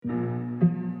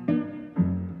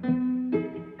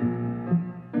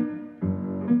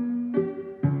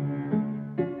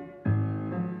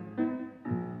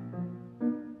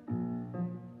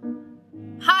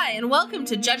welcome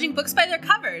to Judging Books by Their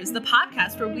Covers, the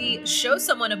podcast where we show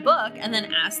someone a book and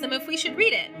then ask them if we should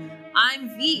read it. I'm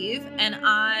Vive, and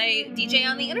I DJ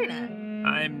on the internet.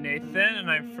 I'm Nathan,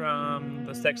 and I'm from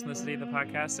the Sex and the City, the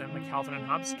podcast, and the Calvin and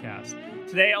Hobbes cast.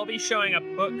 Today I'll be showing a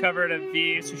book cover to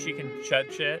Vive so she can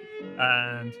judge it.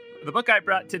 And the book I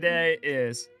brought today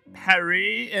is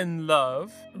Paris in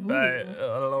Love by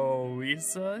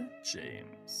Eloisa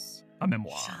James, a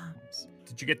memoir.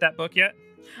 Did you get that book yet?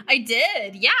 I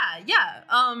did, yeah.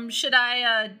 Should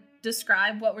I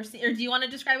describe what we're seeing, or do you want to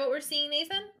describe what we're seeing,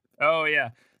 Nathan? Oh, yeah.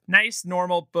 Nice,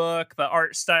 normal book. The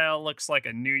art style looks like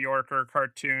a New Yorker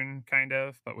cartoon, kind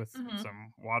of, but with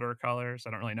some watercolors.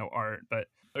 I don't really know art, but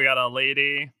we got a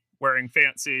lady wearing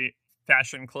fancy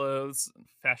fashion clothes,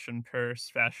 fashion purse,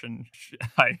 fashion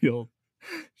high-heel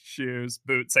shoes,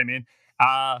 boots, I mean.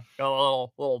 Got a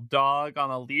little dog on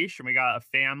a leash, and we got a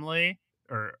family.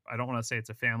 Or I don't want to say it's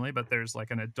a family, but there's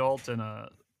like an adult and a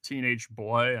teenage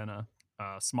boy and a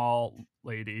small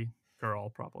lady, girl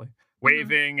probably,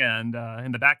 waving and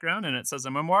in the background. And it says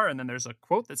a memoir. And then there's a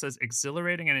quote that says,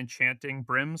 exhilarating and enchanting,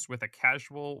 brims with a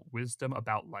casual wisdom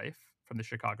about life, from the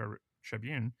Chicago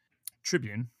Tribune.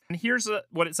 And here's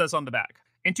what it says on the back.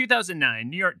 In 2009,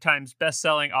 New York Times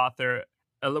bestselling author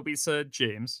Eloisa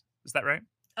James, is that right?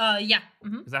 Yeah.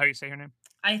 Is that how you say her name?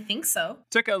 I think so.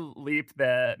 Took a leap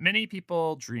that many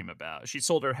people dream about. She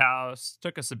sold her house,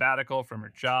 took a sabbatical from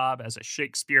her job as a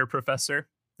Shakespeare professor,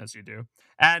 as you do,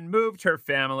 and moved her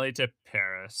family to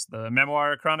Paris. The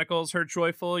memoir chronicles her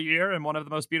joyful year in one of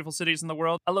the most beautiful cities in the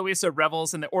world. Eloisa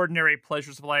revels in the ordinary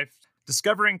pleasures of life,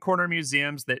 discovering corner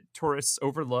museums that tourists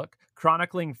overlook,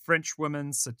 chronicling French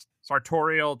women's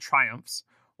sartorial triumphs.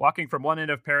 Walking from one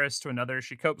end of Paris to another,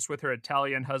 she copes with her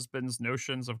Italian husband's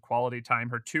notions of quality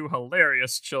time, her two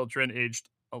hilarious children aged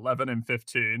 11 and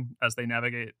 15 as they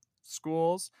navigate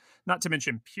schools, not to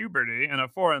mention puberty and a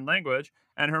foreign language,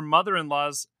 and her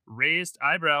mother-in-law's raised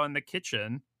eyebrow in the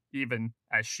kitchen, even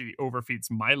as she overfeeds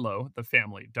Milo, the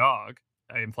family dog.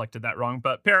 I inflected that wrong,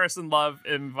 but Paris in Love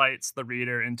invites the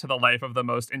reader into the life of the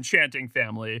most enchanting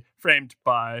family, framed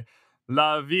by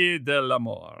La Vie de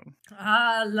l'Amour.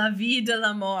 Ah, La Vie de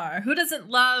l'Amour. Who doesn't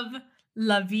love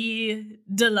La Vie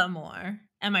de l'Amour?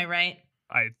 Am I right?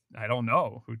 I don't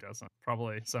know who doesn't.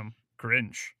 Probably some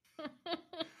Grinch.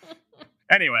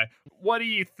 Anyway, what do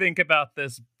you think about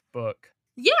this book?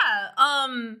 Yeah,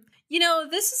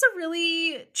 this is a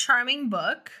really charming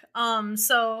book.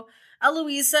 So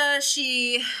Eloisa,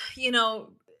 she,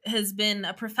 has been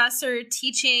a professor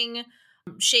teaching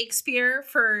Shakespeare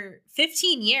for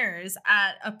 15 years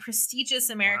at a prestigious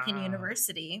American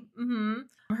university.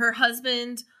 Her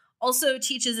husband also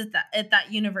teaches at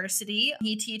that university.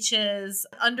 He teaches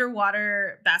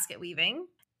underwater basket weaving,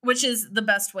 which is the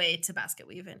best way to basket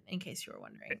weave, in case you were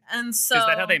wondering. And so, is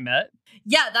that how they met?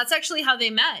 Yeah, that's actually how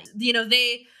they met.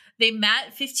 They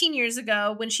met 15 years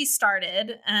ago when she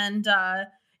started, and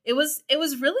it was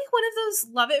really one of those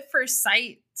love at first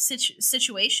sight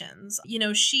situations.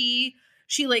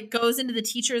 She like goes into the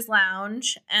teacher's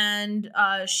lounge and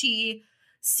she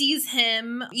sees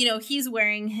him, he's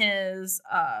wearing his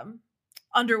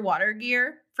underwater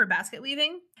gear for basket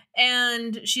weaving.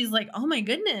 And she's like, oh my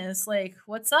goodness, like,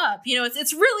 what's up?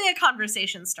 It's really a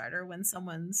conversation starter when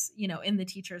someone's, in the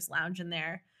teacher's lounge and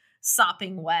they're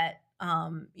sopping wet,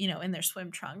 in their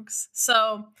swim trunks.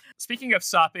 So speaking of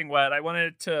sopping wet, I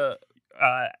wanted to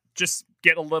just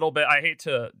get a little bit, I hate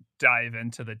to dive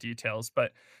into the details,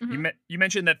 but you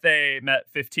mentioned that they met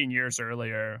 15 years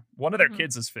earlier. One of their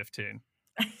kids is 15.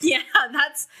 Yeah,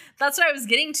 that's what I was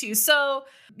getting to. So,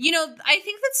 I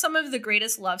think that some of the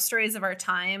greatest love stories of our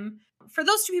time, for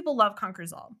those two people, love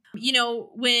conquers all.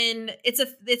 When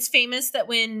it's famous that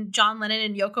when John Lennon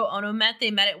and Yoko Ono met,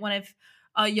 they met at one of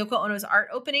Yoko Ono's art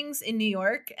openings in New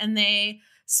York, and they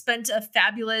spent a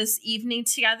fabulous evening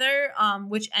together,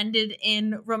 which ended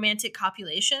in romantic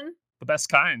copulation. The best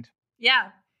kind. Yeah,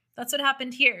 that's what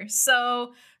happened here.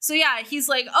 So yeah, he's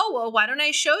like, oh, well, why don't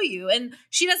I show you? And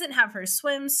she doesn't have her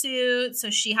swimsuit, so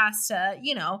she has to,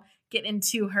 get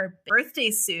into her birthday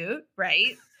suit,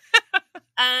 right?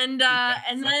 And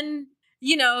then,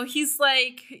 he's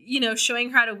like, showing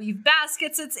her how to weave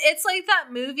baskets. It's like that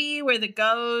movie where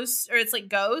it's like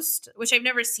Ghost, which I've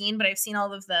never seen, but I've seen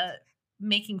all of the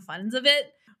making funs of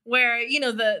it, where,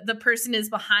 the person is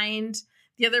behind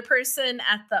the other person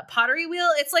at the pottery wheel.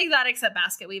 It's like that, except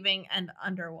basket weaving and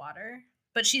underwater.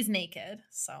 But she's naked,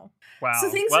 so. Wow.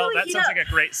 So really that sounds like a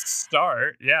great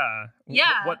start. Yeah.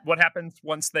 Yeah. What happens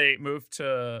once they move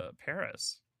to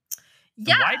Paris?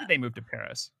 Yeah. And why did they move to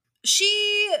Paris?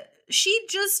 She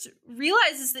just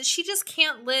realizes that she just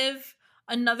can't live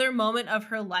another moment of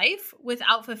her life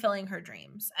without fulfilling her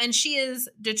dreams. And she is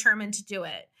determined to do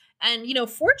it. And,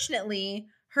 fortunately,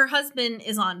 her husband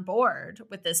is on board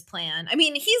with this plan. I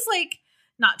mean, he's like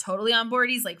not totally on board.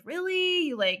 He's like, really?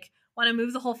 You like want to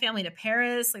move the whole family to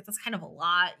Paris? Like, that's kind of a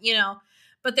lot,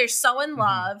 but they're so in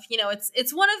love.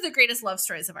 It's one of the greatest love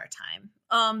stories of our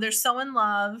time. They're so in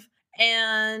love.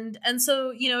 And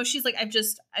so, she's like,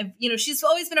 she's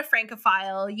always been a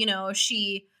Francophile.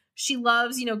 She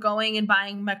loves, going and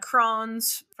buying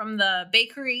macarons from the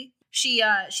bakery. She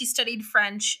studied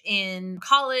French in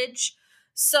college.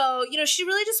 So, she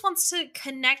really just wants to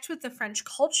connect with the French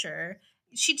culture.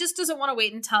 She just doesn't want to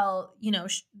wait until,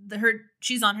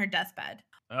 she's on her deathbed.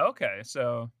 Okay.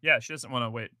 So, yeah, she doesn't want to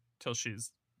wait till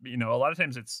she's, a lot of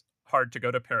times it's hard to go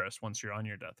to Paris once you're on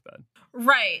your deathbed.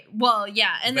 Right. Well,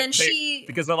 yeah. And then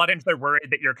because a lot of times they're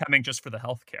worried that you're coming just for the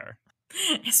healthcare.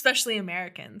 Especially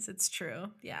Americans. It's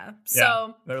true. Yeah. So yeah.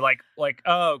 They're like,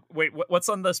 oh, wait, what's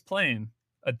on this plane?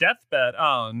 A deathbed?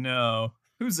 Oh, no.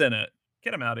 Who's in it?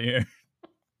 Get him out of here.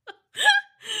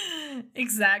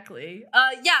 Exactly.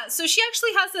 Yeah. So she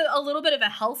actually has a little bit of a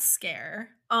health scare.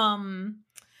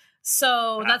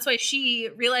 So that's why she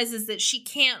realizes that she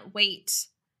can't wait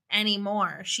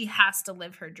anymore. She has to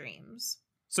live her dreams.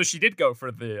 So she did go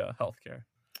for the healthcare.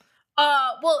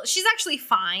 Well, she's actually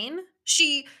fine.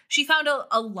 She found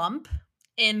a lump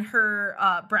in her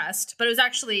breast, but it was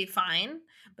actually fine.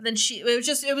 But then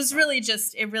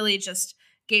it really just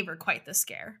gave her quite the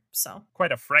scare. So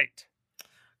quite a fright.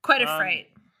 Quite a fright.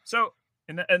 So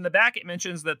in the back, it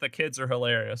mentions that the kids are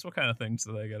hilarious. What kind of things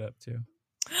do they get up to?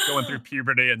 Going through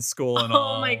puberty and school and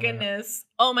all. Oh my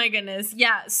goodness.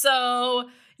 Yeah. So,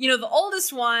 the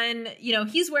oldest one,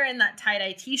 he's wearing that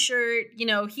tie-dye t-shirt.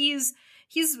 He's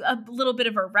a little bit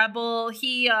of a rebel.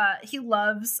 He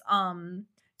loves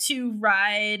to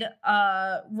ride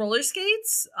roller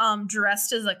skates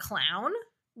dressed as a clown,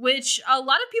 which a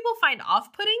lot of people find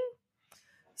off-putting.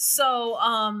 So,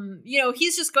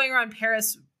 he's just going around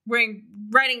Paris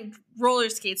riding roller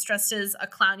skates dressed as a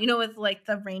clown, with like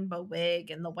the rainbow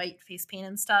wig and the white face paint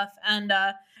and stuff. And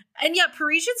yeah,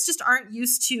 Parisians just aren't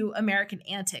used to American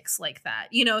antics like that,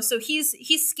 so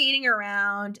he's skating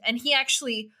around and he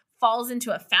actually falls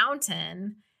into a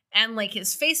fountain and like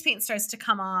his face paint starts to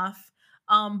come off.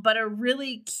 But a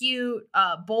really cute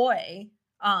boy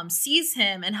sees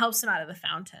him and helps him out of the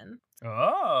fountain.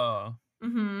 Oh.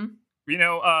 Mm-hmm.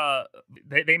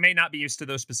 They may not be used to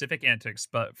those specific antics,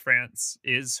 but France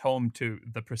is home to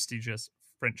the prestigious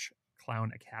French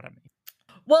Clown Academy.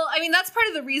 Well, I mean, that's part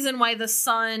of the reason why the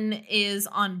son is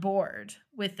on board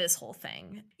with this whole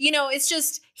thing. It's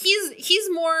just he's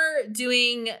more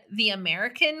doing the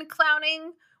American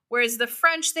clowning, whereas the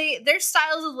French, their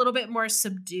style is a little bit more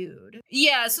subdued.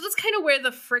 Yeah, so that's kind of where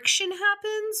the friction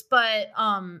happens. But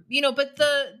but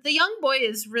the young boy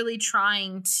is really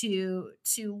trying to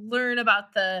learn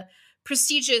about the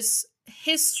prestigious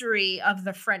history of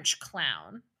the French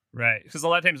clown. Right, because a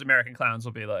lot of times American clowns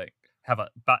will be like have a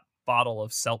bottle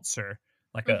of seltzer,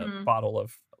 like a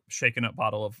shaken up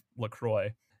bottle of LaCroix,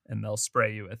 and they'll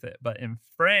spray you with it. But in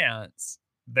France,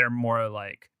 they're more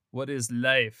like, what is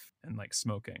life? And like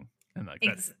smoking and like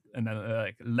that, and then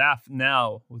like laugh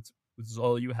now with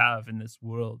all you have in this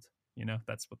world.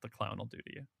 That's what the clown will do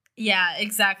to you. Yeah,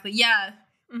 exactly. Yeah.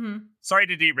 Mm-hmm. Sorry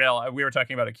to derail. We were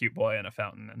talking about a cute boy in a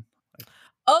fountain, and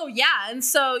oh yeah, and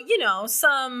so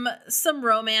some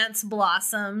romance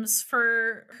blossoms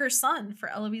for her son, for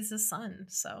Eloise's son.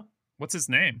 So what's his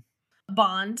name?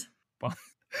 Bond.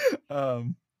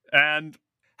 And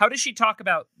how does she talk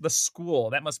about the school?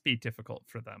 That must be difficult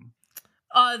for them.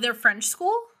 Their French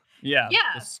school? Yeah.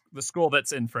 The school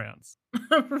that's in France.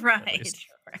 Right.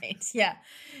 Yeah.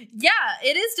 Yeah,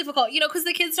 it is difficult, because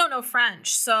the kids don't know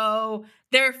French. So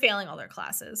they're failing all their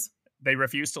classes. They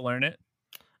refuse to learn it?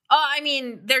 I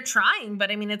mean, they're trying,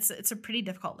 but I mean, it's a pretty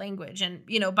difficult language. And,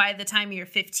 by the time you're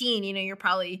 15, you're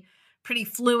probably pretty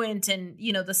fluent and,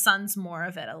 the son's more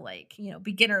of at a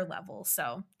beginner level.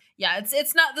 So yeah,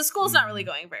 it's not, the school's not really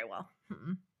going very well.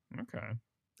 Mm-mm. Okay.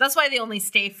 That's why they only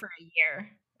stay for a year.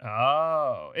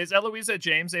 Oh, is Eloisa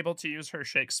James able to use her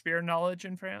Shakespeare knowledge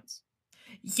in France?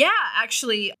 Yeah,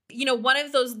 actually, one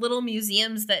of those little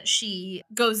museums that she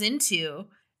goes into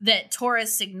that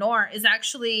tourists ignore is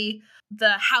actually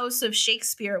the house of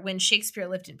Shakespeare when Shakespeare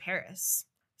lived in Paris.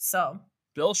 So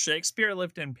Bill Shakespeare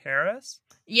lived in Paris?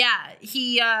 Yeah,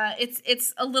 he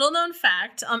it's a little known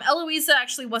fact. Eloisa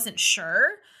actually wasn't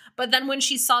sure, but then when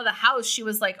she saw the house, she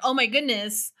was like, "Oh my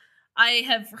goodness, I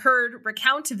have heard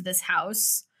recount of this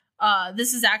house.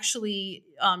 This is actually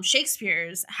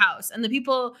Shakespeare's house." And the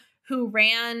people who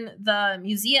ran the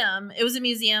museum. It was a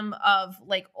museum of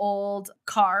like old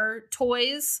car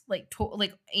toys, like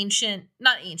like ancient,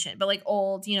 not ancient, but like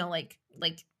old, you know, like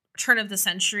turn of the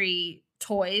century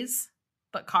toys,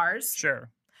 but cars.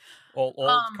 Sure. Old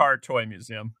car toy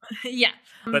museum. Yeah.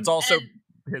 That's also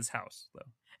And his house, though.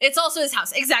 it's also his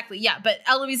house. Exactly. Yeah. But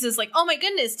Eloise is like, oh my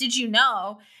goodness, did you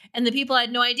know? And the people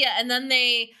had no idea. And then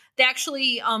they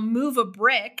actually move a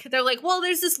brick. They're like, well,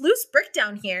 there's this loose brick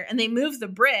down here. And they move the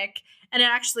brick, and it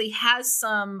actually has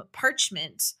some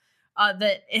parchment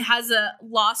that it has a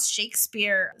lost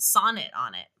Shakespeare sonnet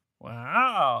on it.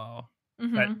 Wow.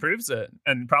 Mm-hmm. That proves it.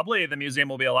 And probably the museum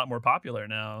will be a lot more popular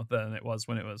now than it was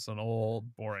when it was an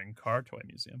old, boring car toy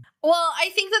museum. Well, I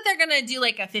think that they're going to do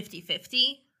like a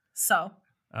 50-50. So.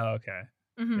 Oh, okay.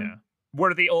 Mm-hmm. Yeah.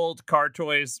 Were the old car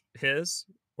toys his,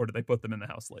 or did they put them in the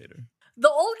house later? The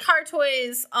old car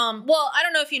toys, well, I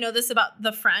don't know if you know this about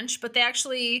the French, but they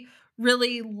actually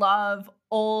really love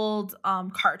old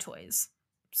car toys.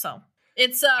 So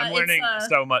it's I'm learning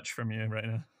so much from you right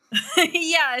now.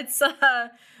 yeah, it's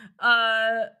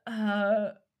I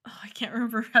can't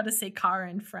remember how to say car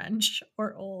in French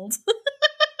or old.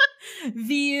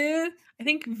 Vieux. I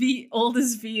think old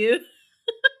is vieux.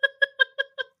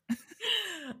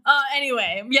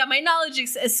 Anyway, yeah, my knowledge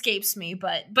escapes me,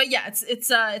 but yeah, it's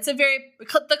a very,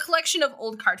 the collection of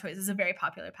old car toys is a very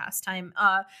popular pastime,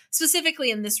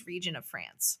 specifically in this region of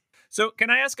France. So, can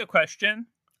I ask a question?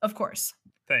 Of course.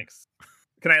 Thanks.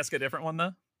 Can I ask a different one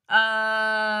though?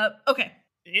 Okay.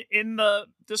 In the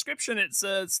description, it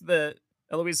says that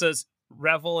Eloise is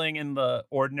reveling in the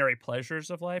ordinary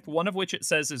pleasures of life. One of which it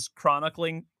says is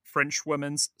chronicling French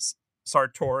women's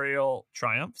sartorial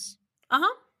triumphs.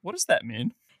 Uh-huh. What does that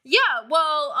mean? Yeah,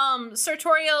 well,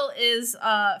 sartorial is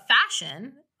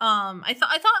fashion. I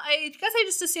guess I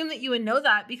just assumed that you would know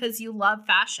that because you love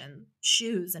fashion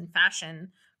shoes and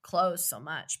fashion clothes so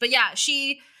much. But yeah,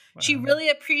 she really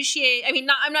appreciate. I mean,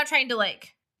 I'm not trying to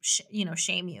like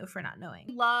shame you for not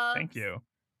knowing. Thank you.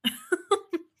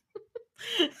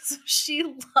 So she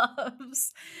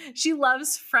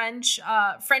loves French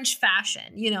fashion.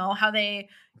 You know how they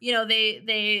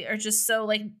are just so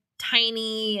like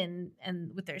tiny and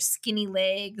with their skinny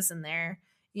legs and their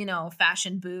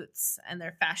fashion boots and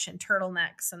their fashion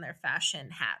turtlenecks and their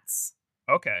fashion hats.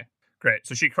 Okay, great.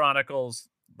 So she chronicles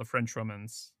the French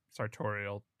woman's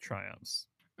sartorial triumphs.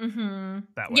 Mm-hmm.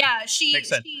 That way. Yeah, she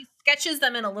sketches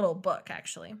them in a little book,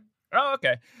 actually. Oh,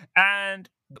 okay. And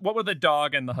what were the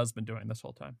dog and the husband doing this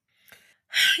whole time?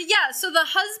 Yeah, so the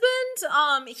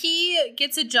husband, he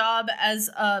gets a job as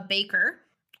a baker.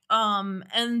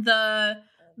 And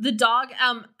the dog,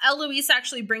 Eloise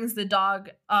actually brings the dog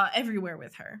everywhere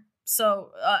with her.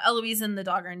 So Eloise and the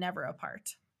dog are never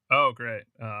apart. Oh, great.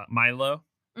 Milo?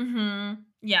 Mm-hmm.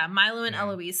 Yeah, Milo and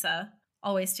Eloisa,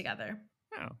 always together.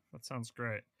 Oh, that sounds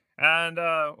great. And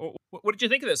what did you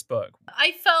think of this book?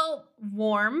 I felt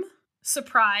warm,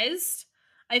 surprised.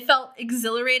 I felt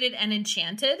exhilarated and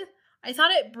enchanted. I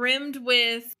thought it brimmed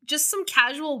with just some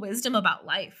casual wisdom about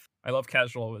life. I love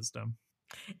casual wisdom.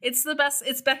 It's the best.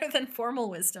 It's better than formal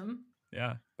wisdom.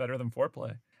 Yeah, better than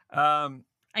foreplay. I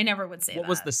never would say that. What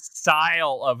was the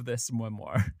style of this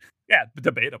memoir? Yeah,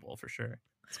 debatable for sure.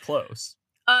 It's close.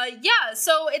 Yeah,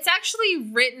 so it's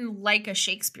actually written like a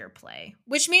Shakespeare play,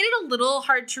 which made it a little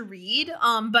hard to read.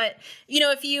 But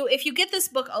if you get this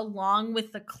book along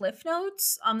with the Cliff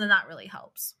Notes, then that really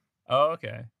helps. Oh,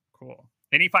 okay, cool.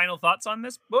 Any final thoughts on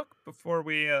this book before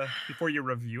you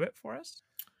review it for us?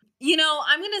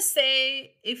 I'm gonna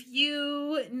say if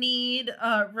you need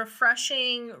a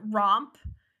refreshing romp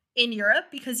in Europe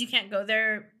because you can't go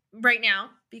there right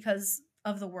now because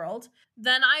of the world,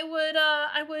 then I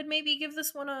would maybe give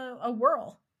this one a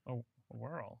whirl. A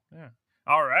whirl, yeah.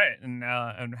 All right, and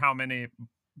how many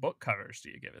book covers do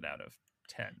you give it out of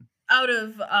 10? Out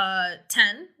of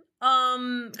 10,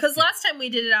 because last time we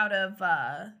did it out of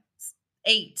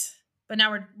 8, but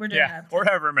now we're doing it out of 10. Or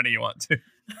however many you want to.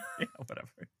 Yeah,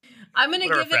 whatever. I'm gonna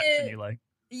whatever give it. You like.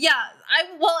 Yeah,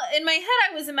 in my head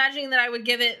I was imagining that I would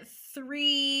give it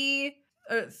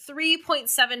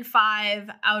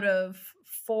 3.75 out of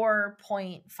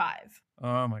 4.5.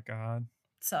 Oh my god.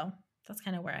 So that's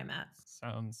kind of where I'm at.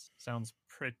 Sounds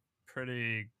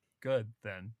pretty good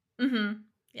then. Mm-hmm.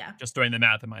 Yeah. Just doing the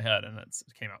math in my head, and it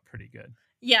came out pretty good.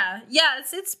 Yeah.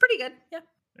 It's pretty good. Yeah.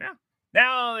 Yeah.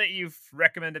 Now that you've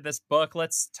recommended this book,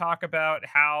 let's talk about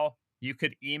how you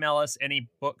could email us any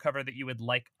book cover that you would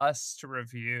like us to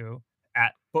review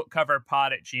at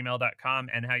bookcoverpod@gmail.com,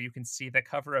 and how you can see the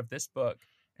cover of this book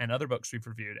and other books we've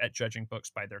reviewed at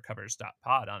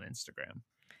judgingbooksbytheircovers.pod on Instagram.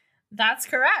 That's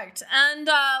correct. And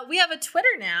we have a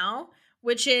Twitter now,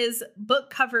 which is Book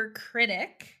Cover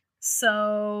Critic.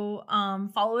 So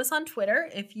follow us on Twitter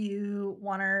if you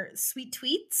want our sweet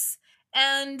tweets.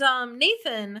 And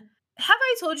Nathan, have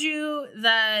I told you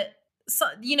that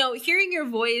hearing your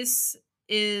voice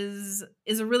is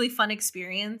a really fun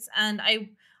experience, and I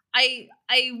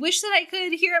wish that I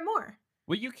could hear it more.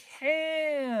 Well, you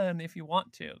can if you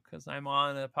want to, because I'm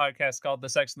on a podcast called The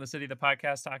Sex and the City, the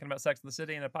podcast talking about Sex and the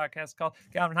City, and a podcast called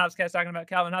Calvin Hobbescast talking about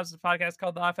Calvin Hobbes, a podcast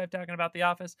called The Office talking about The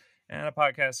Office, and a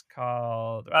podcast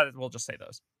called, we'll just say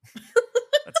those.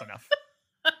 That's enough.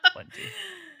 Plenty.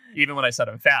 Even when I said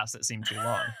them fast, it seemed too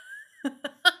long.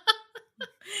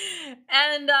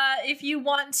 And if you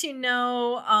want to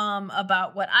know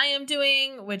about what I am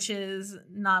doing, which is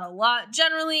not a lot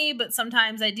generally, but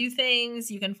sometimes I do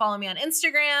things, you can follow me on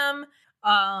Instagram,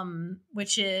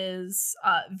 which is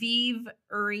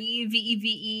Veve_Ery.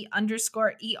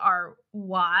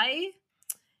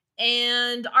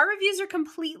 And our reviews are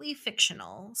completely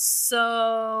fictional.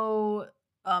 So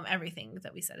everything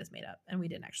that we said is made up, and we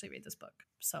didn't actually read this book.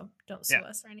 So don't sue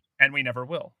us or anything. And we never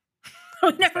will.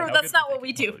 That's not what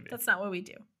we do. That's not what we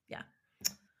do. Yeah.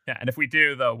 Yeah, and if we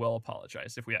do, though, we'll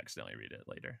apologize if we accidentally read it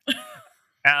later.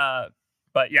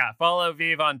 But yeah, follow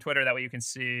Vive on Twitter. That way you can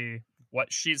see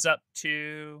what she's up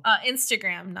to.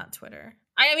 Instagram, not Twitter.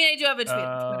 I do have a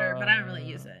Twitter, but I don't really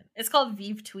use it. It's called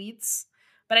Vive Tweets,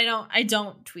 but I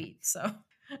don't tweet, so.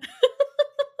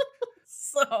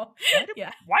 So,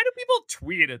 yeah. Why do people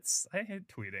tweet? I hate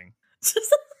tweeting. It's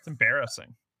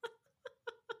embarrassing.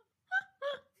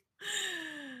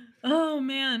 Oh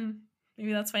man,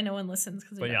 maybe that's why no one listens.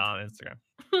 But yeah, on Instagram.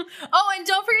 Oh, and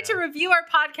don't forget to review our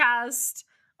podcast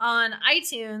on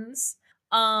iTunes,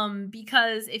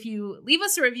 because if you leave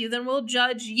us a review, then we'll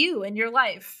judge you and your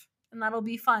life, and that'll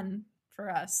be fun for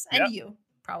us and you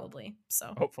probably.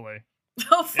 So hopefully.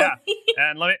 Yeah.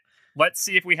 And let's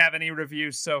see if we have any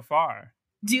reviews so far.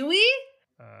 Do we?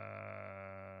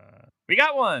 We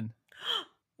got one.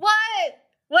 What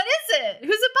is it?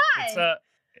 Who's it by?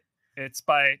 It's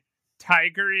by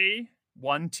Tigery122.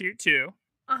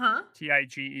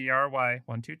 Tigery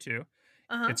 122.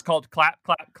 It's called Clap,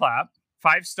 Clap, Clap.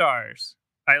 5 stars.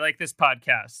 I like this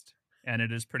podcast, and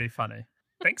it is pretty funny.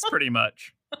 Thanks pretty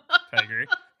much, Tigery.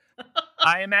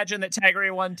 I imagine that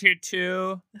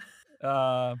Tigery122,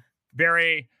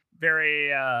 very,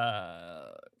 very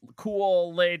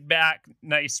cool, laid back,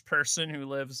 nice person who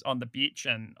lives on the beach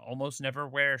and almost never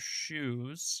wears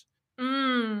shoes.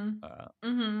 Yeah.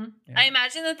 I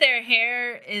imagine that their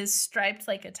hair is striped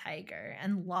like a tiger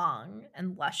and long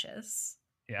and luscious.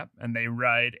 Yep, and they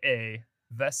ride a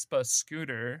Vespa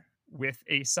scooter with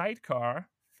a sidecar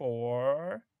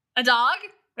for a dog.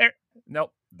 Their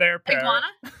parrot. Iguana?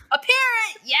 A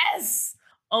parrot. Yes.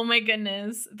 Oh my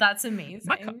goodness, that's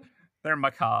amazing. They're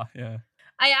macaw. Yeah.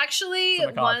 I actually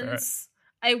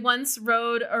once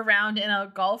rode around in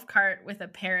a golf cart with a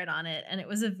parrot on it, and it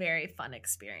was a very fun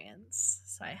experience.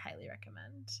 So I highly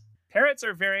recommend. Parrots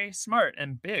are very smart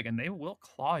and big, and they will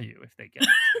claw you if they get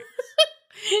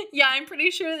Yeah, I'm pretty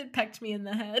sure it pecked me in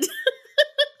the head.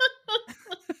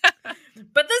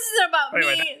 But this isn't about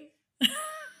me.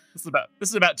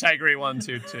 This is about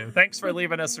Tigery122. Thanks for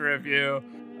leaving us a review.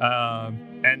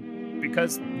 And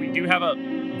because we do have a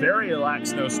very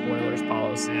lax no spoilers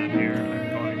policy on here,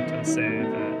 I'm going to say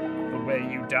that the way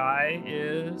you die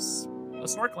is a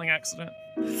snorkeling accident.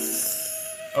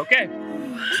 Okay.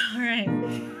 All right.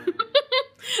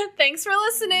 Thanks for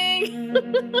listening.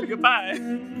 Goodbye.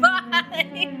 Bye.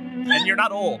 And you're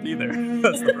not old either.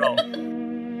 That's the problem.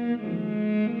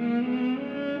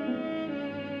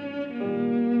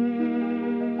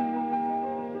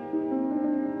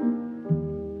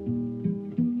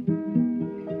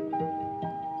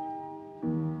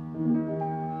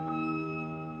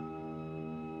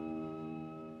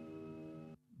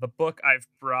 The book I've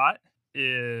brought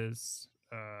is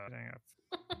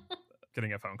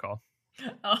getting a phone call.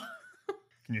 Oh.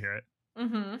 Can you hear it?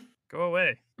 Mm-hmm. Go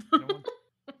away.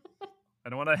 I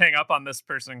don't want to hang up on this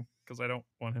person because I don't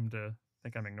want him to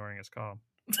think I'm ignoring his call.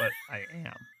 But I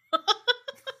am.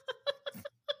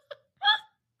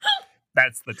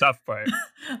 That's the tough part.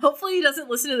 Hopefully he doesn't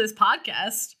listen to this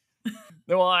podcast.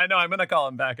 Well, I know. I'm going to call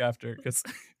him back after because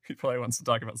he probably wants to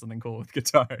talk about something cool with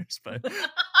guitars. But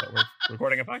we're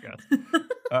recording a podcast.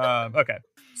 Okay.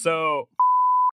 So